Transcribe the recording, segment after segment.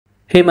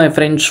Hey my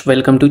friends,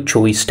 welcome to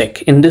Choice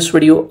Tech. In this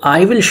video,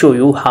 I will show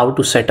you how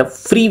to set up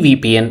free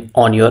VPN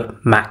on your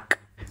Mac.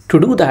 To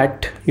do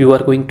that, you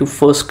are going to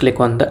first click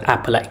on the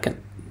Apple icon.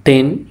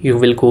 Then you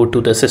will go to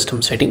the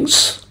system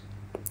settings.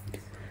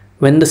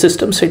 When the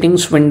system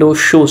settings window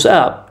shows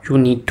up, you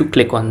need to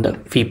click on the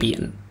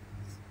VPN.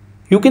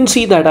 You can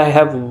see that I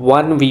have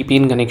one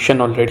VPN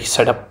connection already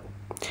set up.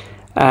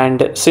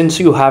 And since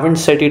you haven't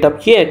set it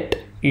up yet,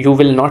 you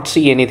will not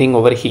see anything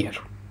over here.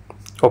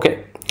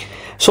 Okay.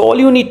 So all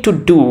you need to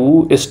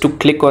do is to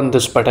click on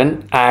this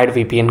button, add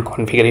VPN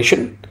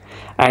configuration,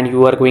 and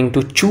you are going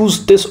to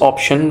choose this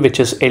option, which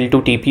is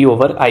L2TP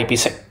over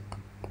IPsec.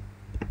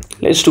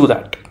 Let's do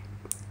that.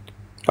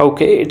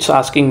 Okay, it's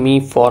asking me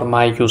for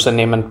my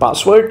username and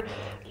password.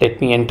 Let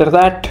me enter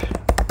that.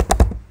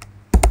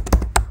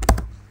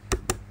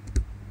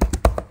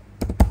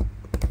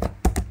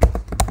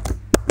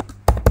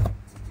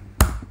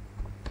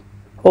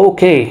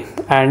 Okay,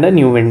 and a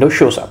new window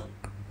shows up.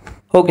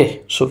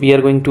 Okay, so we are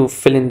going to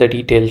fill in the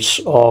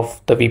details of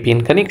the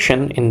VPN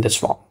connection in this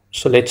form.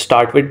 So let's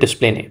start with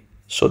display name.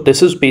 So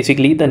this is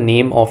basically the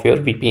name of your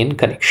VPN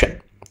connection.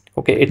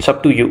 Okay, it's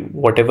up to you,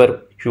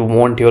 whatever you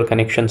want your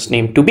connection's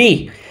name to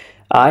be.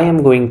 I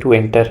am going to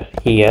enter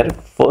here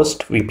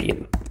first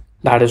VPN.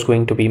 That is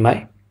going to be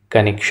my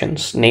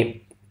connection's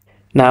name.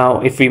 Now,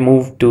 if we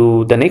move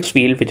to the next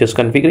field, which is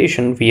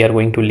configuration, we are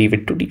going to leave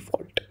it to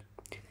default.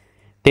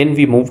 Then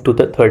we move to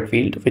the third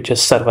field, which is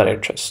server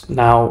address.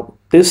 Now,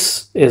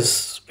 this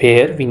is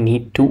where we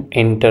need to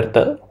enter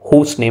the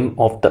host name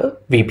of the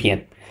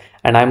VPN.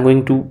 And I'm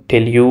going to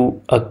tell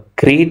you a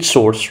great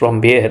source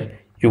from where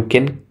you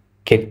can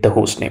get the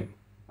host name.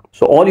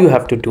 So all you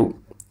have to do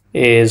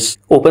is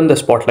open the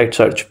Spotlight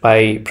search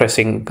by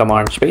pressing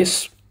Command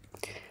space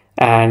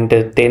and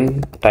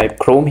then type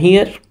Chrome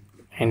here,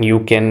 and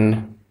you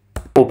can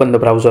open the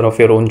browser of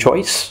your own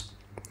choice.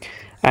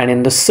 And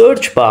in the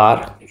search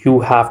bar,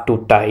 you have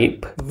to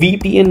type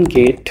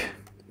vpngate.net.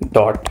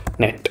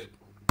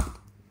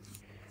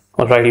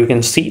 Alright, you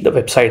can see the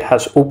website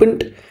has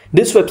opened.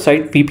 This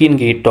website,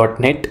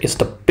 vpngate.net, is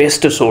the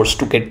best source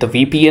to get the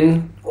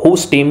VPN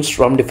host names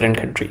from different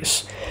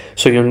countries.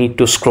 So you need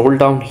to scroll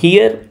down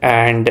here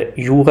and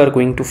you are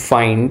going to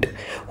find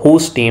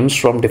host names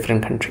from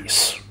different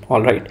countries.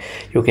 Alright,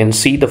 you can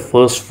see the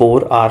first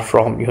four are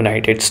from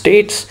United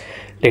States.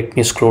 Let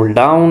me scroll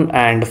down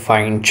and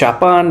find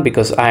Japan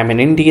because I am in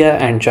India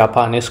and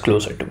Japan is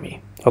closer to me.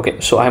 Okay,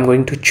 so I'm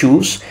going to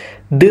choose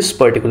this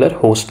particular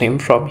host name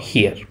from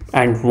here.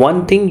 And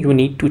one thing you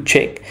need to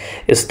check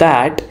is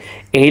that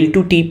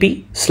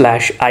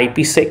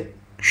L2TP/IPsec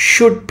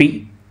should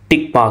be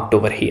tick marked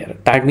over here.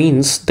 That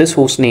means this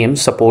host name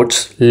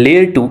supports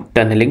layer 2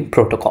 tunneling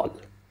protocol.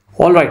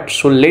 All right,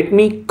 so let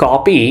me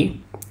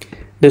copy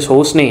this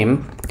host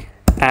name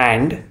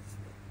and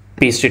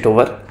paste it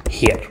over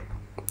here.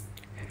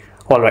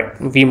 All right,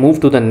 we move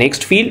to the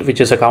next field,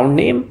 which is account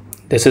name.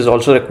 This is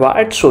also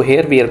required. So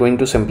here we are going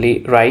to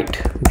simply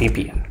write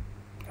VPN.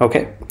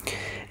 Okay.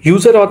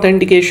 User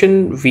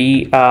authentication,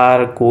 we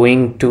are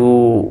going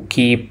to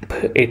keep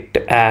it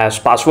as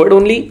password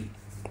only.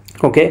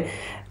 Okay.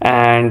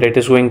 And it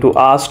is going to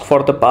ask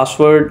for the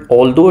password,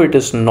 although it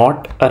is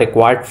not a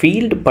required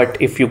field. But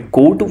if you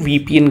go to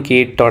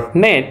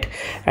vpngate.net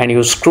and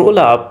you scroll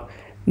up,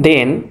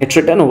 then it's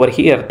written over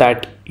here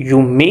that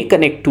you may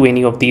connect to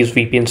any of these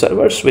VPN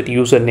servers with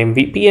username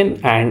VPN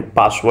and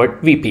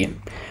password VPN.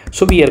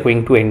 So we are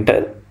going to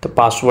enter the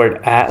password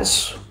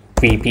as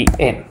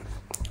VPN.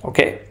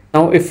 Okay.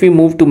 Now, if we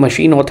move to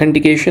machine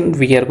authentication,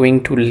 we are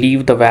going to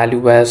leave the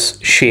value as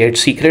shared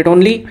secret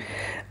only.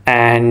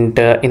 And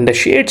in the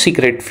shared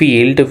secret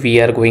field, we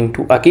are going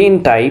to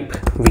again type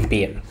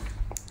VPN.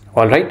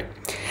 All right.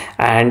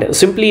 And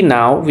simply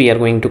now we are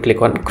going to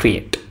click on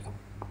create.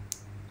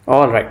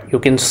 All right. You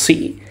can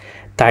see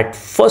that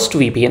first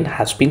VPN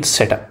has been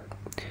set up.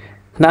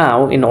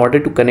 Now, in order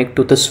to connect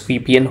to this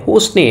VPN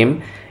host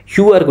name,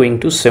 you are going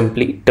to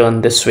simply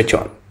turn this switch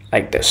on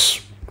like this.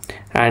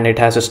 And it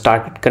has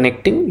started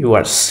connecting. You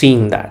are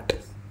seeing that.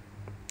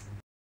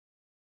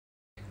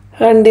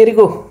 And there you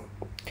go.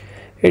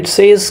 It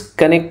says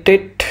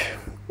connected.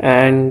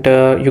 And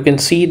you can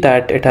see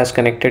that it has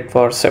connected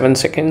for 7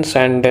 seconds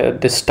and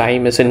this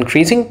time is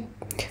increasing.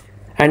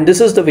 And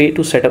this is the way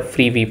to set up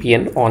free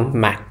VPN on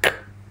Mac.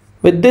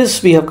 With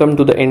this, we have come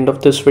to the end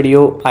of this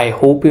video. I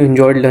hope you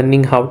enjoyed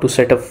learning how to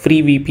set up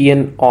free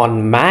VPN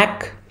on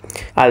Mac.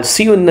 I'll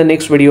see you in the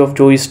next video of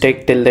Choice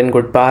Tech. Till then,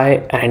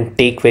 goodbye and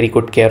take very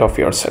good care of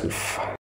yourself.